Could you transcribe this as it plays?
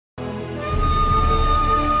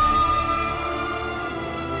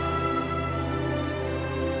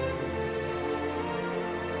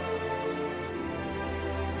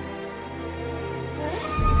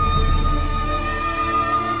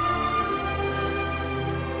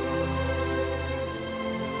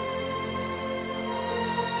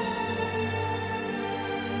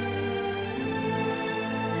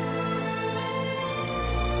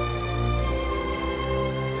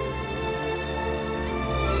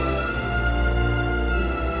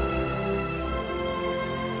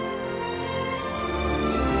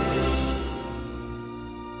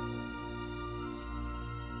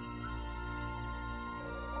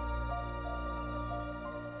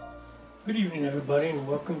Good evening, everybody, and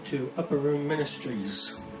welcome to Upper Room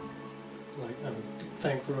Ministries. I'm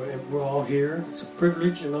thankful we're all here. It's a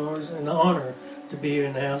privilege and always an honor to be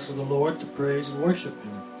in the house of the Lord to praise and worship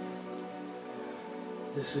Him.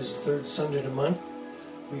 This is the third Sunday of the month.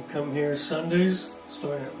 We come here Sundays,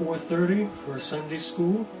 starting at 4:30 for Sunday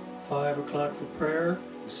school, 5 o'clock for prayer,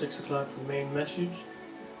 and 6 o'clock for main message,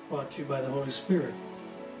 brought to you by the Holy Spirit.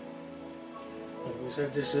 Like we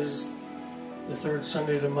said, this is the third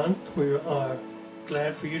Sunday of the month. We are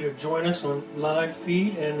glad for you to join us on live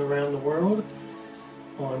feed and around the world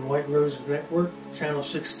on White Rose Network, Channel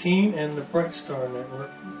 16, and the Bright Star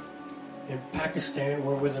Network in Pakistan,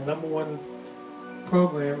 where we're the number one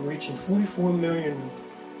program reaching 44 million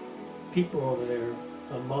people over there,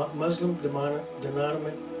 a Muslim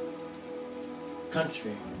dominant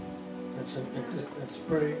country. It's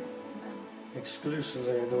pretty exclusive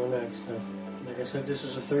there doing that stuff. Like I said, this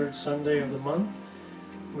is the third Sunday of the month.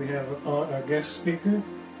 We have our guest speaker,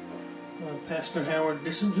 Pastor Howard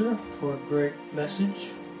Dissinger, for a great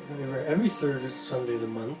message every third Sunday of the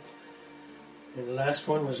month. And the last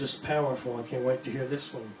one was just powerful. I can't wait to hear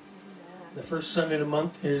this one. The first Sunday of the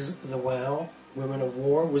month is the WOW, Women of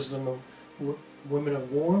War, Women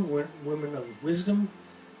of War, Women of Wisdom,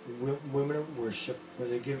 Women of Worship, where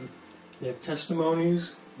they give their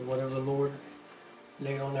testimonies and whatever the Lord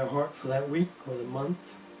laid on their heart for that week or the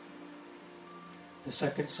month. The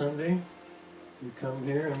second Sunday, we come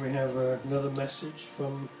here and we have another message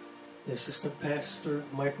from the Assistant Pastor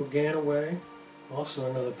Michael Ganaway, also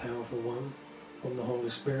another powerful one from the Holy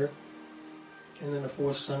Spirit. And then the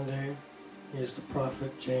fourth Sunday is the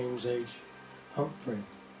Prophet James H. Humphrey.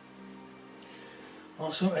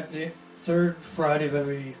 Also, at the third Friday of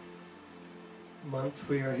every month,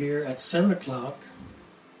 we are here at 7 o'clock,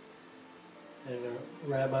 and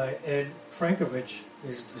Rabbi Ed Frankovich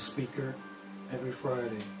is the speaker every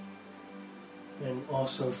Friday. And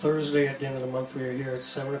also Thursday at the end of the month, we are here at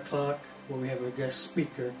 7 o'clock, where we have a guest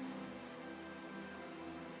speaker.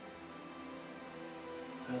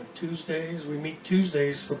 Tuesdays, we meet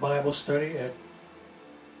Tuesdays for Bible study at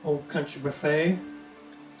Old Country Buffet,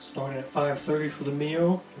 starting at 5:30 for the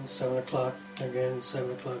meal, and 7 o'clock, again,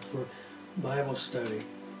 7 o'clock for Bible study.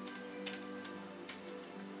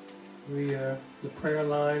 The prayer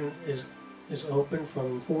line is open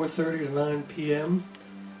from 4:30 to 9 p.m.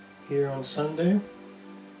 here on Sunday. You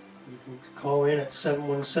can call in at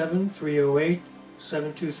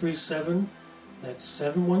 717-308-7237. That's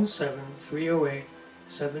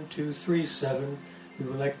 717-308-7237. We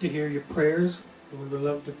would like to hear your prayers, and we would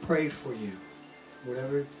love to pray for you,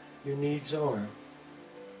 whatever your needs are.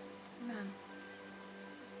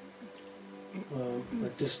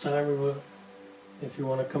 At this time, if you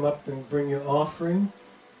want to come up and bring your offering,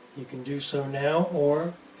 you can do so now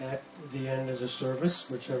or at the end of the service,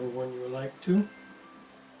 whichever one you would like to.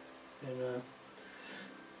 And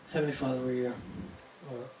Heavenly Father, we are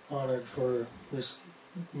honored for this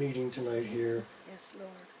meeting tonight here. Yes,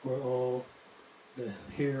 Lord. For all to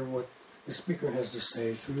hear what the speaker has to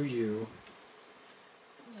say through you.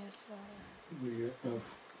 Yes, Lord. We are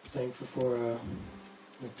thankful for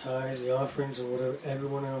the tithes, the offerings, and whatever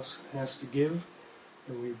everyone else has to give.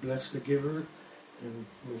 And we bless the giver, and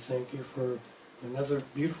we thank you for another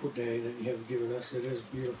beautiful day that you have given us. It is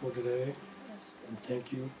beautiful today. Yes. And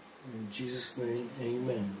thank you. In Jesus' name,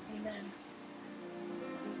 amen. Amen.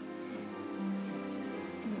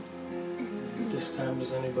 At this time,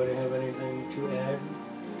 does anybody have anything to add?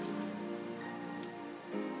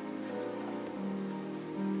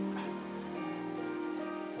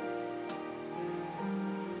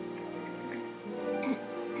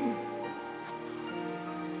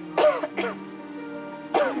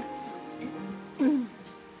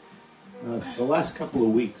 The last couple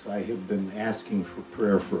of weeks I have been asking for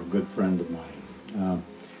prayer for a good friend of mine.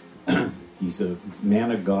 He's a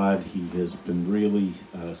man of God. He has been really,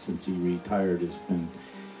 since he retired, has been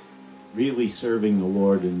really serving the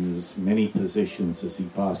Lord in as many positions as he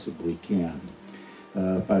possibly can.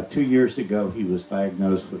 About 2 years ago, he was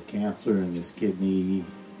diagnosed with cancer in his kidney,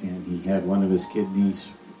 and he had one of his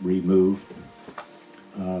kidneys removed.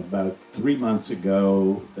 About 3 months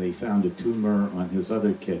ago, they found a tumor on his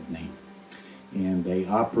other kidney, and they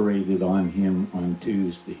operated on him on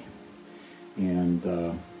Tuesday. And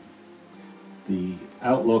the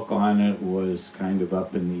outlook on it was kind of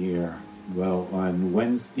up in the air. Well, on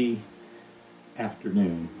Wednesday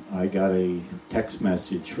afternoon, I got a text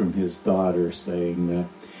message from his daughter saying that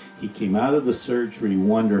he came out of the surgery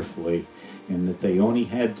wonderfully, and that they only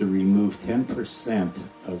had to remove 10%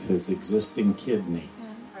 of his existing kidney.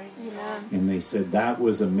 Amen. And they said that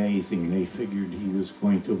was amazing. They figured he was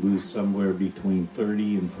going to lose somewhere between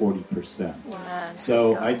 30 and 40%. Amen.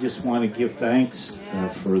 So I just want to give thanks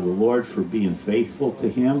for the Lord for being faithful to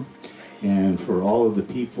him and for all of the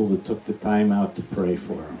people that took the time out to pray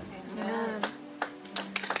for him. Amen.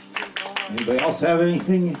 Anybody else have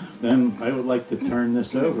anything? Then I would like to turn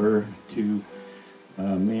this over to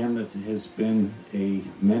a man that has been a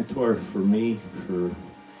mentor for me for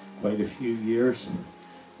quite a few years,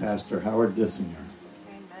 Pastor Howard Dissinger.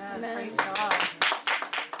 Amen. Praise God.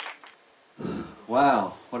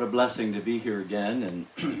 Wow, what a blessing to be here again,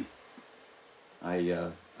 and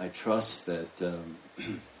I trust that the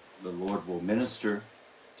Lord will minister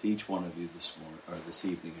to each one of you this morning, or this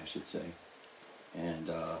evening, I should say. And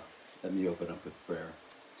let me open up with prayer.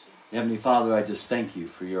 Heavenly Father, I just thank you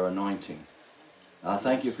for your anointing. I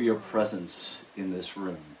thank you for your presence in this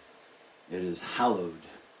room. It is hallowed.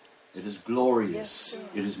 It is glorious.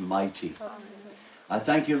 It is mighty. I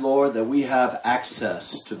thank you, Lord, that we have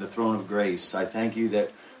access to the throne of grace. I thank you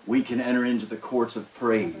that we can enter into the courts of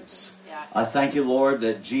praise. I thank you, Lord,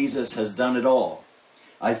 that Jesus has done it all.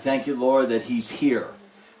 I thank you, Lord, that he's here.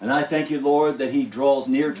 And I thank you, Lord, that he draws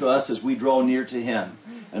near to us as we draw near to him.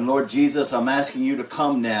 And Lord Jesus, I'm asking you to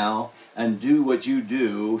come now and do what you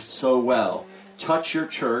do so well. Touch your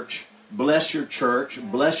church, bless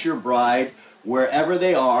your bride, wherever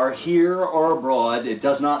they are, here or abroad, it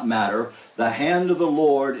does not matter. The hand of the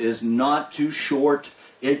Lord is not too short.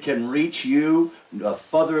 It can reach you, the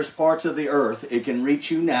furthest parts of the earth. It can reach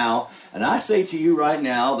you now. And I say to you right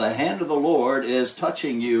now, the hand of the Lord is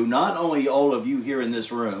touching you, not only all of you here in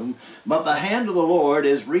this room, but the hand of the Lord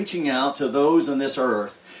is reaching out to those on this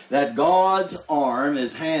earth. That God's arm,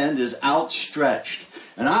 his hand, is outstretched.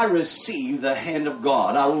 And I receive the hand of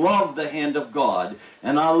God. I love the hand of God.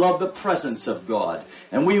 And I love the presence of God.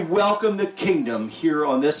 And we welcome the kingdom here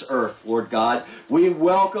on this earth, Lord God. We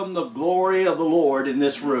welcome the glory of the Lord in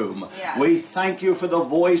this room. Yes. We thank you for the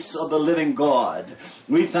voice of the living God.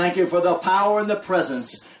 We thank you for the power and the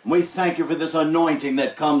presence. We thank you for this anointing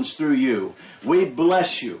that comes through you. We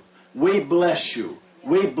bless you. We bless you.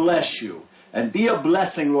 We bless you. And be a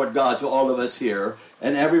blessing, Lord God, to all of us here.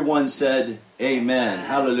 And everyone said, amen.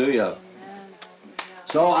 Hallelujah.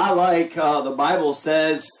 So I like, the Bible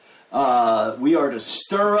says, we are to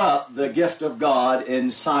stir up the gift of God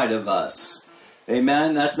inside of us.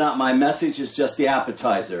 Amen. That's not my message. It's just the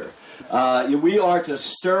appetizer. We are to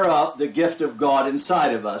stir up the gift of God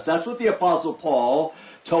inside of us. That's what the Apostle Paul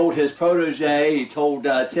told his protege, he told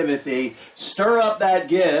Timothy, stir up that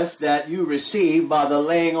gift that you received by the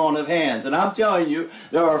laying on of hands. And I'm telling you,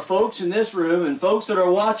 there are folks in this room and folks that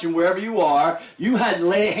are watching wherever you are, you had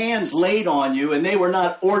hands laid on you, and they were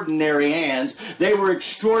not ordinary hands. They were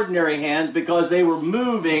extraordinary hands because they were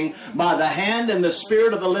moving by the hand and the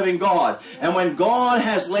Spirit of the living God. And when God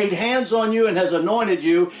has laid hands on you and has anointed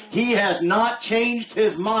you, he has not changed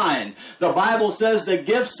his mind. The Bible says the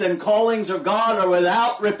gifts and callings of God are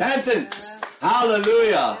without repentance.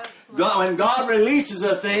 Hallelujah. God, when God releases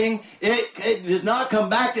a thing, it does not come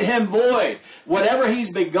back to him void. Whatever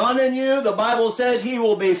he's begun in you, the Bible says he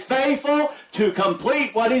will be faithful to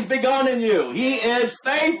complete what he's begun in you. He is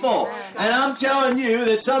faithful. And I'm telling you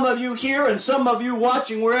that some of you here and some of you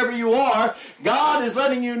watching wherever you are, God is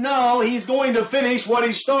letting you know he's going to finish what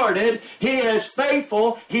he started. He is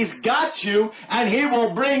faithful. He's got you, and he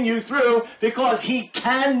will bring you through because he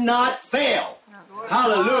cannot fail.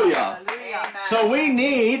 Hallelujah. So we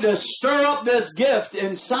need to stir up this gift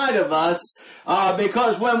inside of us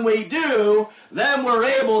because when we do, then we're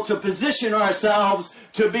able to position ourselves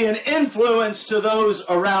to be an influence to those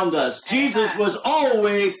around us. Jesus was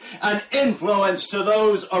always an influence to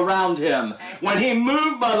those around him. When he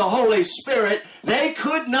moved by the Holy Spirit, they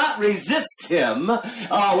could not resist him.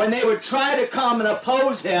 When they would try to come and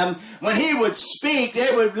oppose him, when he would speak,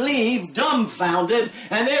 they would leave dumbfounded,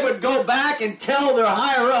 and they would go back and tell their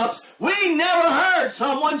higher-ups, we never heard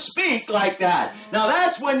someone speak like that. Now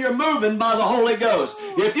that's when you're moving by the Holy Ghost.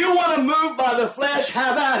 If you want to move by the flesh,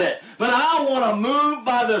 have at it. But I want to move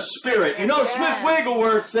by the Spirit. You know, Smith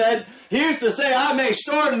Wigglesworth said, he used to say, I may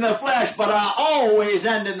start in the flesh, but I always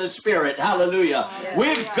end in the Spirit. Hallelujah.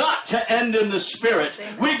 We've got to end in the Spirit.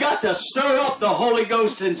 We've got to stir up the Holy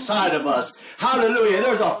Ghost inside of us. Hallelujah.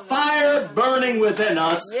 There's a fire burning within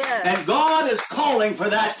us, and God is calling for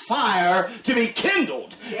that fire to be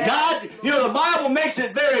kindled. God, you know, the Bible makes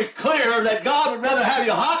it very clear that God would rather have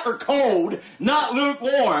you hot or cold, not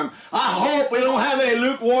lukewarm. I hope we don't have any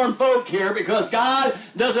lukewarm folk here, because God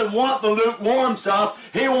doesn't want the lukewarm stuff.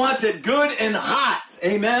 He wants it good and hot.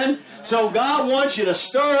 Amen? So God wants you to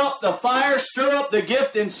stir up the fire, stir up the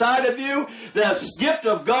gift inside of you. The gift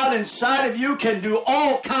of God inside of you can do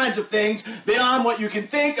all kinds of things beyond what you can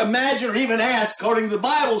think, imagine, or even ask, according to the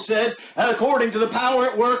Bible says, and according to the power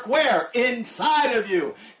at work where? Inside of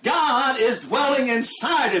you. God is dwelling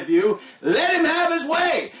inside of you. Let him have his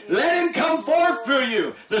way. Let him come forth through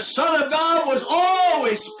you. The Son of God was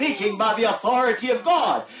always speaking by the authority of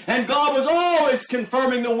God. And God was always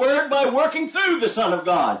confirming the word by working through the Son of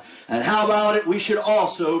God. And how about it? We should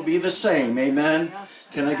also be the same. Amen.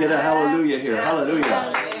 Can I get a hallelujah here?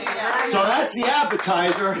 Hallelujah. So that's the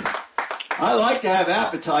appetizer. I like to have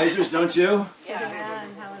appetizers, don't you?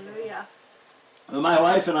 Amen. Hallelujah. My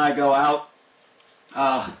wife and I go out.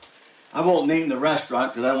 I won't name the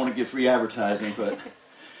restaurant because I don't want to give free advertising, but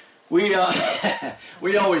we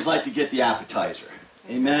always like to get the appetizer.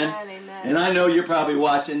 Amen? Amen. And I know you're probably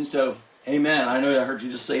watching, so amen. I know I heard you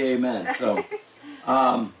just say amen. So,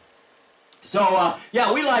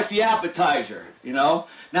 yeah, we like the appetizer, you know.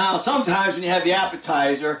 Now, sometimes when you have the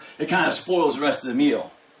appetizer, it kind of spoils the rest of the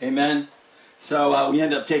meal. Amen? So we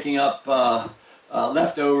end up taking up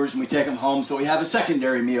leftovers and we take them home, so we have a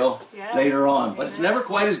secondary meal later on. But it's never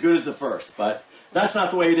quite as good as the first. But that's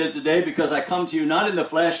not the way it is today, because I come to you not in the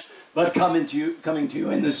flesh, but coming to you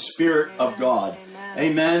in the Spirit of God.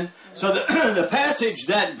 Amen. So the passage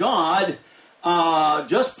that God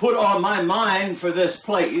just put on my mind for this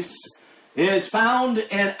place is found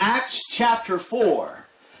in Acts chapter 4.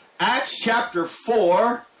 Acts chapter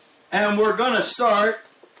 4, and we're going to start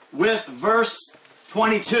with verse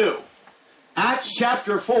 22. Acts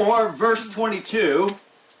chapter 4, verse 22.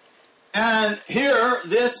 And here,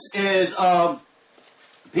 this is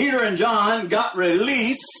Peter and John got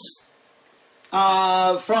released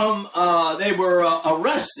they were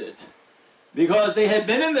arrested because they had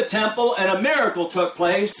been in the temple and a miracle took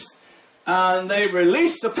place. And they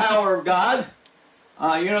released the power of God.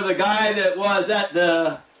 You know, the guy that was at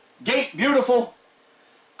the gate beautiful.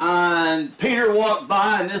 And Peter walked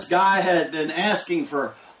by, and this guy had been asking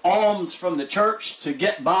for alms from the church to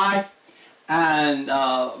get by. And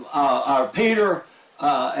Peter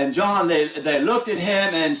and John, they looked at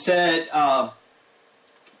him and said,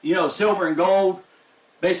 you know, silver and gold,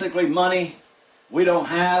 basically money, we don't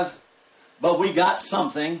have, but we got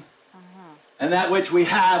something. And that which we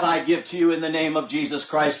have I give to you in the name of Jesus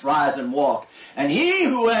Christ. Rise and walk. And he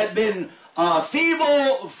who had been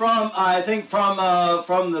feeble from, I think, from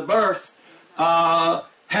the birth,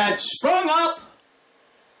 had sprung up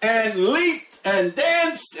and leaped and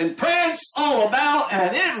danced and pranced all about,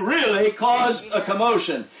 and it really caused a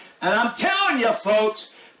commotion. And I'm telling you,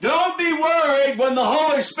 folks, don't be worried when the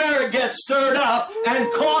Holy Spirit gets stirred up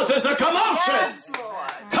and causes a commotion. Yes, Lord.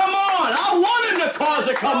 Come on, I want him to cause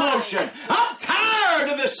a commotion. I'm tired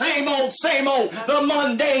of the same old, the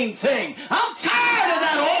mundane thing. I'm tired of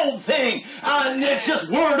that old thing. And it's just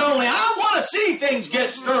word only. I want to see things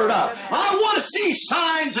get stirred up. I want to see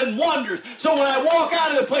signs and wonders. So when I walk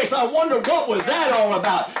out of the place, I wonder, what was that all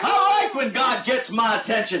about? I like when God gets my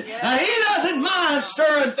attention. And he doesn't mind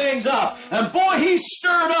stirring things up. And boy, he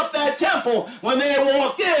stirred up that temple when they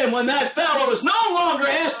walked in. When that fellow was no longer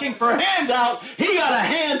asking for hands out, he got a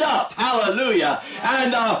hand up. Hallelujah.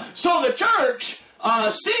 And so the church,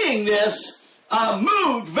 seeing this,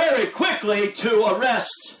 moved very quickly to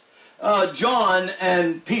arrest John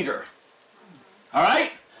and Peter. All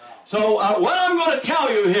right? So what I'm going to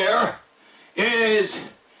tell you here is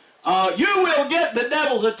you will get the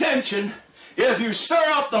devil's attention if you stir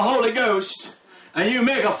up the Holy Ghost and you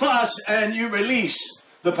make a fuss and you release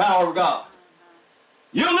the power of God.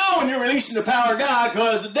 You'll know when you're releasing the power of God,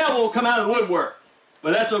 because the devil will come out of the woodwork.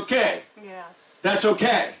 But that's okay. Yes. That's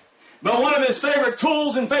okay. But one of his favorite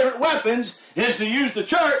tools and favorite weapons is to use the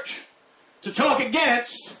church to talk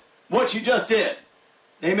against what you just did.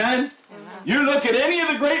 Amen? You look at any of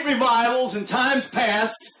the great revivals in times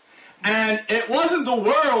past, and it wasn't the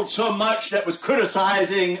world so much that was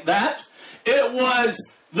criticizing that. It was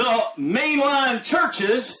the mainline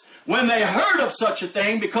churches when they heard of such a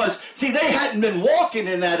thing, because, see, they hadn't been walking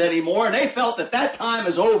in that anymore, and they felt that that time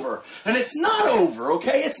is over. And it's not over,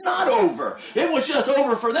 okay? It's not over. It was just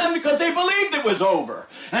over for them because they believed it was over.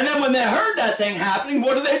 And then when they heard that thing happening,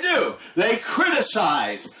 what do? They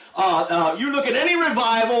criticize. You look at any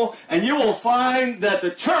revival, and you will find that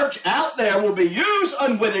the church out there will be used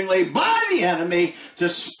unwittingly by the enemy to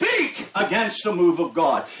speak against the move of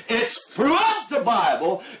God. It's throughout the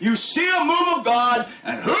Bible. You see a move of God,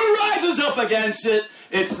 and who rises up against it?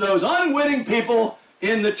 It's those unwitting people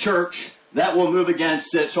in the church that will move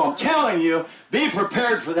against it. So I'm telling you, be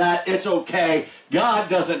prepared for that. It's okay. God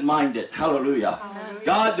doesn't mind it. Hallelujah.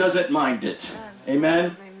 God doesn't mind it.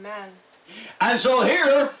 Amen. Amen. And so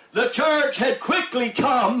here, the church had quickly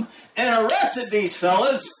come and arrested these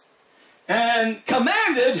fellas and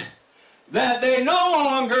commanded that they no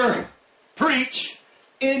longer preach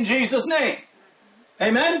in Jesus' name.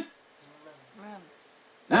 Amen?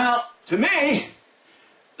 Now, to me,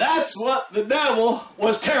 that's what the devil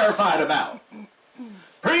was terrified about.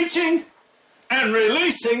 Preaching and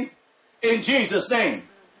releasing in Jesus' name.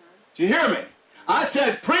 Do you hear me? I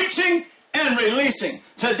said preaching and releasing.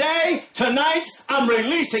 Today, tonight, I'm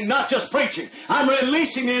releasing, not just preaching. I'm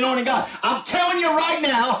releasing the anointing God. I'm telling you right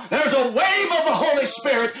now, there's a wave of the Holy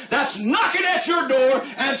Spirit that's knocking at your door,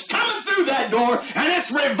 and it's coming through that door, and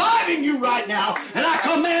it's reviving you right now. And I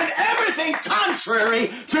command everything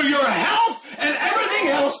contrary to your health and everything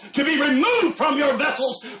else to be removed from your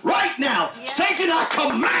vessels right now. Yes. Satan, I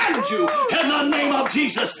command you in the name of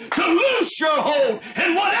Jesus to loose your hold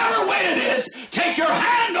in whatever way it is. Take your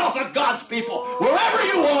hand off of God's people. Wherever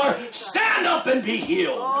you are, stand up and be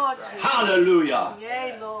healed. Lord, hallelujah.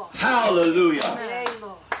 Yea, Lord. Hallelujah. Yea,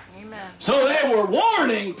 Lord. Amen. So they were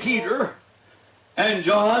warning Peter and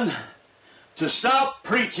John to stop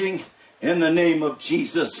preaching in the name of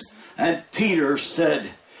Jesus. And Peter said,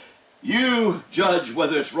 you judge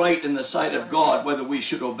whether it's right in the sight of God, whether we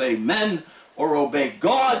should obey men or obey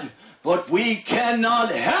God, but we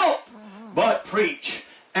cannot help but preach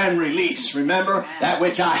and release. Remember that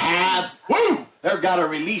which I have. Woo! There got a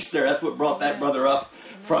release there. That's what brought that brother up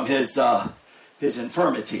from his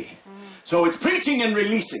infirmity. So it's preaching and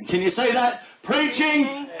releasing. Can you say that? Preaching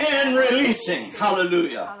and releasing.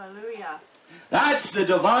 Hallelujah. Hallelujah. That's the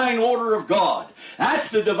divine order of God. That's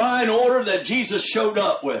the divine order that Jesus showed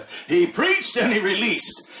up with. He preached and he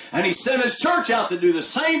released. And he sent his church out to do the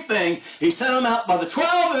same thing. He sent them out by the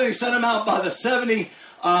 12, and then he sent them out by the 70.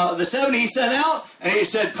 The 70 he sent out, and he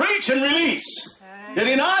said, preach and release. Did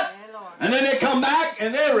he not? And then they come back,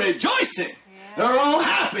 and they're rejoicing. They're all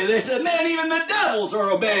happy. They said, man, even the devils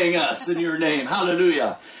are obeying us in your name.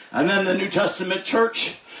 Hallelujah. And then the New Testament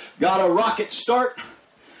church got a rocket start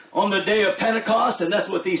on the day of Pentecost, and that's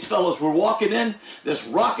what these fellows were walking in. This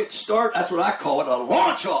rocket start, that's what I call it, a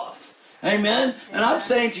launch off. Amen. And I'm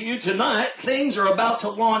saying to you tonight, things are about to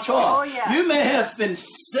launch off. Oh, yeah. You may have been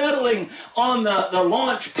settling on the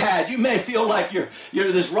launch pad. You may feel like you're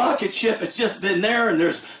this rocket ship has just been there and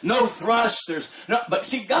there's no thrust. But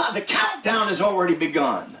see, God, the countdown has already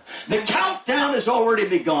begun. The countdown has already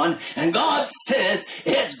begun, and God says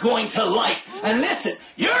it's going to light. And listen,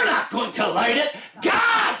 you're not going to light it.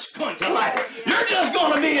 God's going to light it. You're just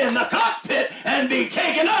going to be in the cockpit and be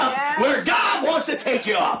taken up where God wants to take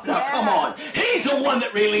you up. Now, come on. He's the one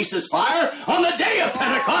that releases fire. On the day of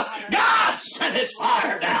Pentecost, God sent his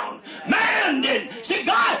fire down. Man didn't. See,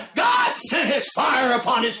 God sent his fire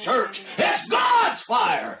upon his church. It's God's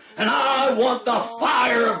fire. And I want the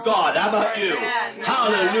fire of God. How about you?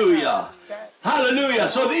 Hallelujah. Hallelujah.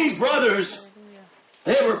 So these brothers,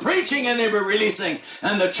 they were preaching and they were releasing,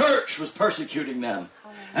 and the church was persecuting them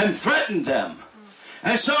and threatened them.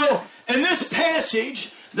 And so, in this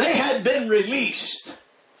passage, they had been released.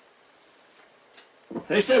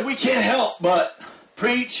 They said, we can't help but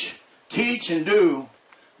preach, teach, and do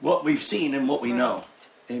what we've seen and what we know.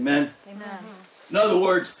 Amen? Amen. In other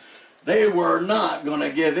words, they were not going to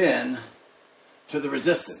give in to the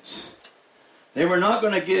resistance. They were not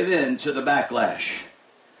going to give in to the backlash.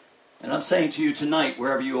 And I'm saying to you tonight,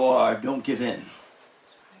 wherever you are, don't give in.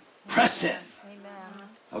 Press in. Amen.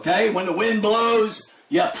 Okay? When the wind blows,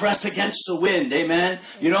 you press against the wind. Amen?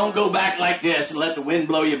 You don't go back like this and let the wind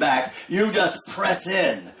blow you back. You just press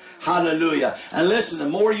in. Hallelujah. And listen, the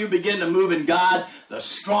more you begin to move in God, the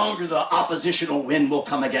stronger the oppositional wind will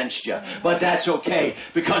come against you. But that's okay,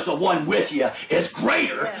 because the one with you is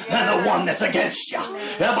greater than the one that's against you.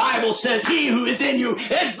 The Bible says he who is in you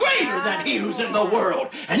is greater than he who's in the world.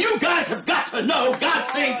 And you guys have got to know, God's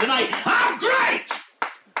saying tonight, I'm great.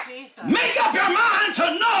 Make up your mind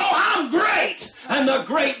to know I'm great. And the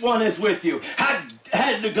great one is with you.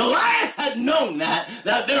 Had Goliath had known that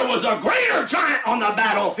there was a greater giant on the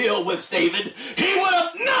battlefield with David, he would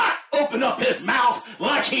have not opened up his mouth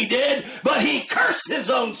like he did, but he cursed his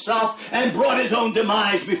own self and brought his own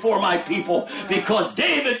demise before my people, because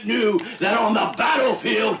David knew that on the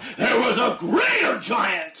battlefield there was a greater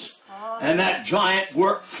giant. And that giant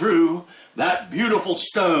worked through that beautiful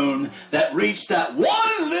stone that reached that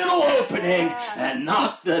one little opening and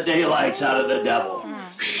knocked the daylights out of the devil.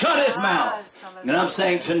 Shut his mouth. And I'm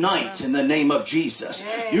saying tonight, in the name of Jesus,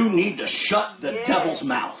 you need to shut the devil's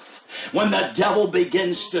mouth. When the devil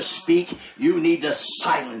begins to speak, you need to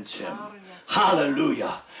silence him.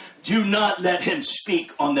 Hallelujah. Do not let him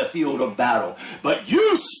speak on the field of battle. But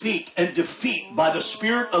you speak and defeat by the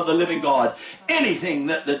Spirit of the living God anything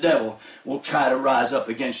that the devil will try to rise up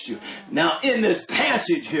against you. Now, in this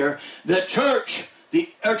passage here, the church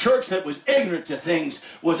that was ignorant to things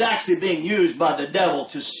was actually being used by the devil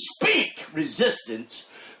to speak resistance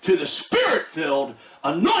to the Spirit-filled,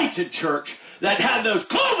 anointed church that had those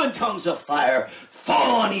cloven tongues of fire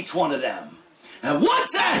fall on each one of them. And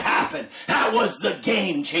once that happened, that was the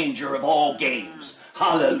game changer of all games.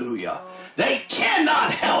 Hallelujah. They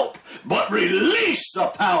cannot help but release the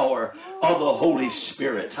power of the Holy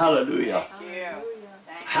Spirit. Hallelujah.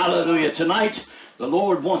 Hallelujah. Tonight, the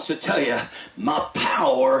Lord wants to tell you, my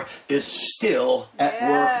power is still at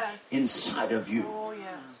work inside of you.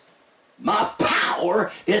 My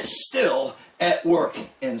power is still at work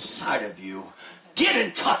inside of you. Get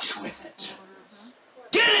in touch with it.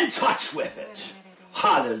 Get in touch with it.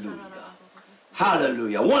 Hallelujah.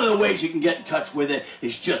 Hallelujah. One of the ways you can get in touch with it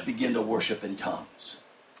is just begin to worship in tongues.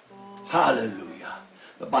 Hallelujah.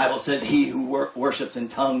 The Bible says he who worships in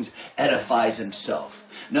tongues edifies himself.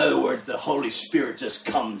 In other words, the Holy Spirit just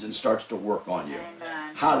comes and starts to work on you.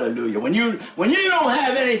 Amen. Hallelujah. When you don't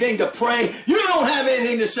have anything to pray, you don't have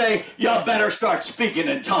anything to say, you better start speaking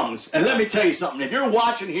in tongues. And let me tell you something. If you're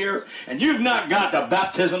watching here and you've not got the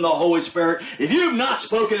baptism of the Holy Spirit, if you've not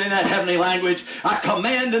spoken in that heavenly language, I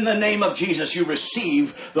command in the name of Jesus you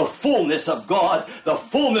receive the fullness of God, the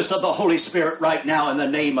fullness of the Holy Spirit right now in the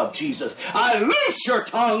name of Jesus. I loose your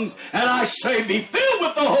tongues and I say be filled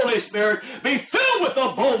with the Holy Spirit, be filled with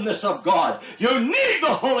the boldness of God. You need the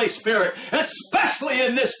Holy Spirit, especially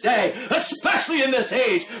in this day, especially in this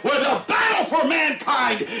age, where the battle for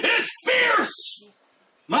mankind is fierce.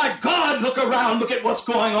 My God, look around, look at what's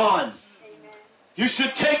going on. You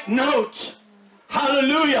should take note.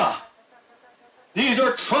 Hallelujah. These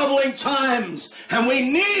are troubling times, and we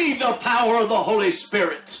need the power of the Holy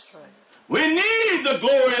Spirit. We need the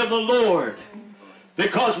glory of the Lord.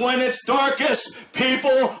 Because when it's darkest,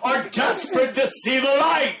 people are desperate to see the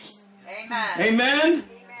light. Amen. Amen?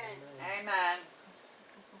 Amen.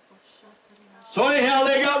 So anyhow,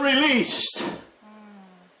 they got released.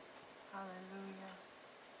 Hallelujah.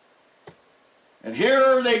 And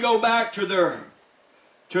here they go back to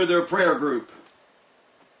their prayer group.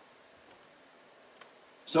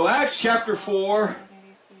 So Acts chapter 4,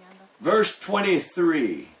 verse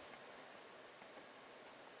 23.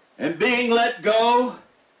 And being let go,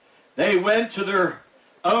 they went to their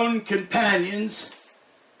own companions.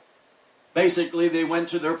 Basically, they went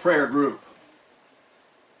to their prayer group.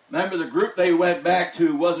 Remember, the group they went back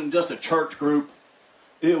to wasn't just a church group.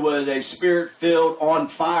 It was a Spirit-filled, on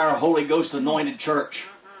fire, Holy Ghost anointed church.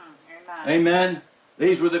 Amen.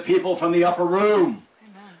 These were the people from the upper room.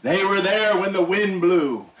 They were there when the wind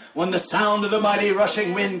blew, when the sound of the mighty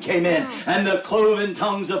rushing wind came in, and the cloven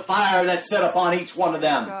tongues of fire that set upon each one of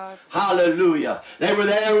them. Hallelujah. They were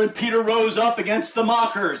there when Peter rose up against the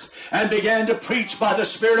mockers and began to preach by the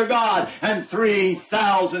Spirit of God, and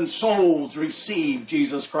 3,000 souls received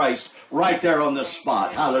Jesus Christ right there on the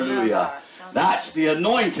spot. Hallelujah. That's the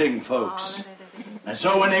anointing, folks. And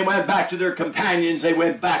so when they went back to their companions, they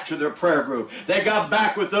went back to their prayer group. They got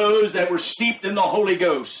back with those that were steeped in the Holy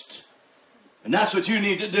Ghost. And that's what you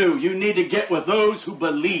need to do. You need to get with those who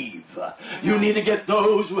believe. You need to get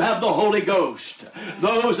those who have the Holy Ghost.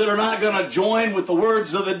 Those that are not going to join with the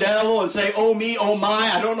words of the devil and say, oh me, oh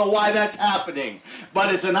my, I don't know why that's happening.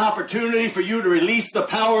 But it's an opportunity for you to release the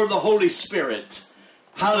power of the Holy Spirit.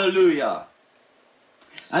 Hallelujah.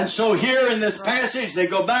 And so here in this passage, they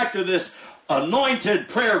go back to this anointed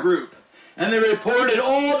prayer group. And they reported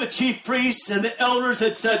all the chief priests and the elders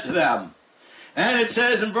had said to them. And it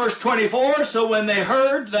says in verse 24, so when they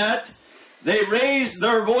heard that, they raised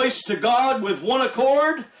their voice to God with one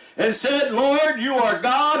accord and said, Lord, you are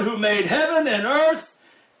God who made heaven and earth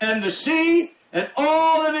and the sea and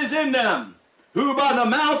all that is in them, who by the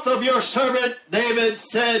mouth of your servant David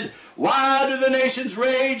said, why do the nations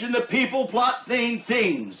rage and the people plot vain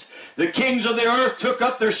things? The kings of the earth took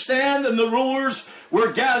up their stand, and the rulers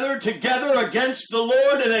were gathered together against the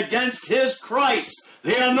Lord and against his Christ,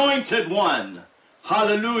 the anointed one.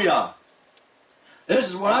 Hallelujah. This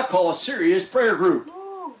is what I call a serious prayer group.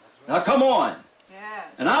 Now come on.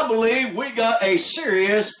 And I believe we got a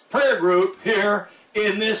serious prayer group here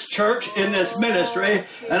in this church, in this ministry.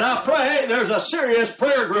 And I pray there's a serious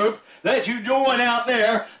prayer group that you join out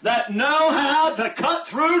there that know how to cut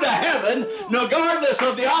through to heaven regardless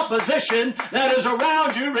of the opposition that is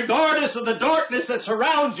around you, regardless of the darkness that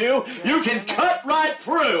surrounds you. You can cut right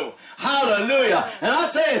through. Hallelujah. And I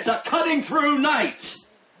say it's a cutting through night.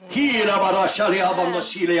 Hira barashali abando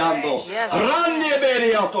shiliando. Rande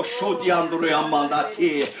beriato shotiando reamanda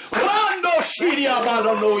ki. Rando shiria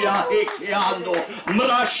baloya hekiando.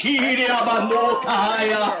 Mrashiria bando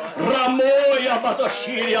kaya. Ramoya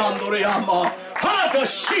batashiriando reama.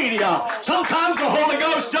 Hadashiria. Sometimes the Holy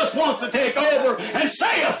Ghost just wants to take over and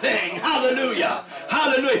say a thing. Hallelujah.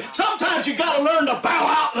 Hallelujah. Sometimes you got to learn to bow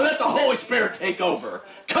out and let the Holy Spirit take over.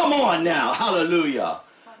 Come on now. Hallelujah.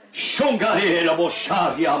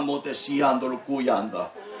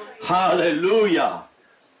 Hallelujah.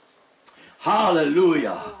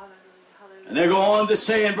 Hallelujah. And they go on to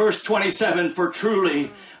say in verse 27, for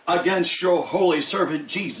truly against your holy servant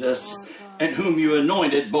Jesus, in whom you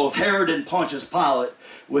anointed both Herod and Pontius Pilate,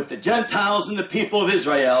 with the Gentiles and the people of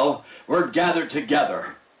Israel, were gathered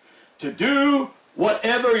together to do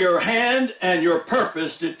whatever your hand and your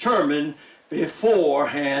purpose determined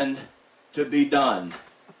beforehand to be done.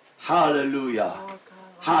 Hallelujah.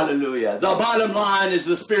 Hallelujah. The bottom line is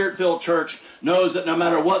the Spirit-filled church knows that no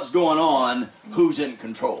matter what's going on, who's in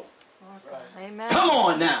control. Amen. Come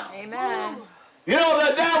on now. Amen. You know,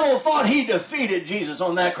 the devil thought he defeated Jesus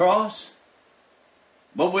on that cross.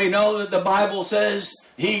 But we know that the Bible says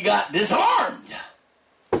he got disarmed.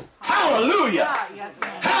 Hallelujah.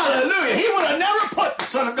 Hallelujah. He would have never put the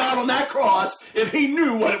Son of God on that cross if he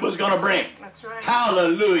knew what it was going to bring. That's right.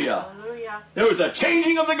 Hallelujah. There was a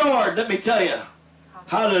changing of the guard, let me tell you.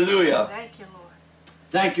 Hallelujah. Thank you, Lord.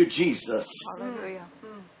 Thank you, Jesus. Hallelujah.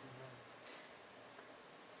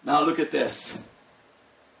 Now look at this.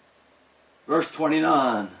 Verse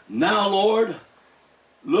 29. Now, Lord,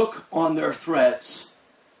 look on their threats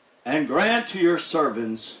and grant to your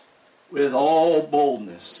servants with all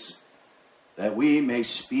boldness that we may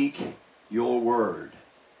speak your word.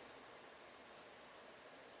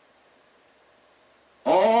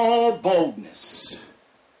 All boldness.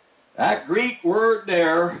 That Greek word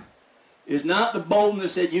there is not the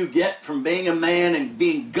boldness that you get from being a man and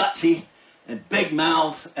being gutsy and big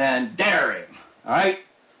mouth and daring. All right?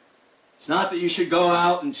 It's not that you should go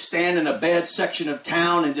out and stand in a bad section of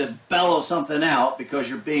town and just bellow something out because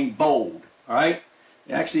you're being bold. All right?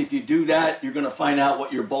 Actually, if you do that, you're going to find out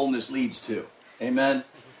what your boldness leads to. Amen?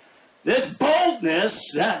 This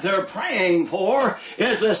boldness that they're praying for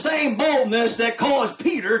is the same boldness that caused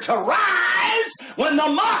Peter to rise when the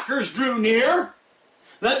mockers drew near.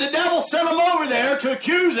 That the devil sent them over there to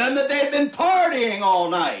accuse them that they'd been partying all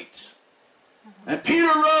night. And Peter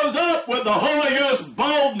rose up with the Holy Ghost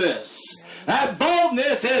boldness. That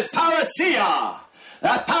boldness is parousia.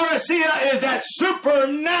 That parousia is that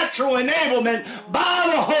supernatural enablement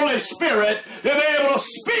by the Holy Spirit to be able to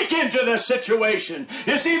speak into the situation.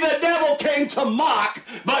 You see, the devil came to mock,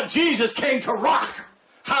 but Jesus came to rock.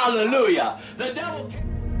 Hallelujah. The devil came...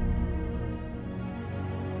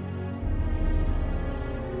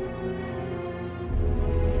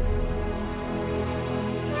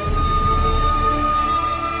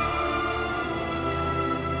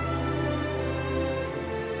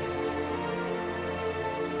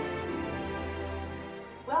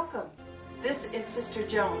 Welcome. This is Sister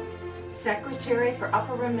Joan, Secretary for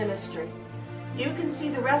Upper Room Ministry. You can see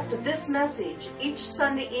the rest of this message each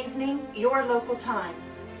Sunday evening, your local time.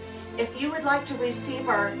 If you would like to receive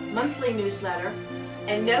our monthly newsletter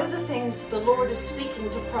and know the things the Lord is speaking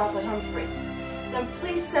to Prophet Humphrey, then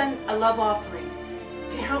please send a love offering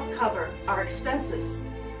to help cover our expenses.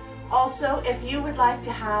 Also, if you would like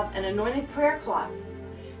to have an anointed prayer cloth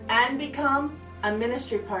and become a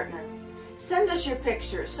ministry partner, send us your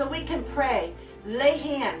pictures so we can pray, lay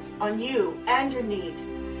hands on you and your need,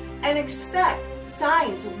 and expect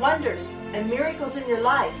signs, wonders, and miracles in your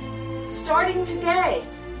life. Starting today,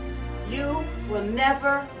 you will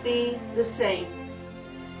never be the same.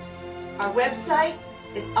 Our website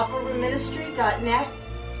is upperroomministry.net.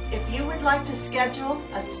 If you would like to schedule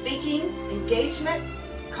a speaking engagement,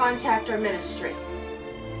 contact our ministry.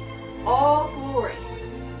 All glory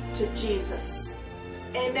to Jesus.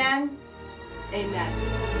 Amen.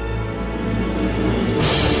 Amen.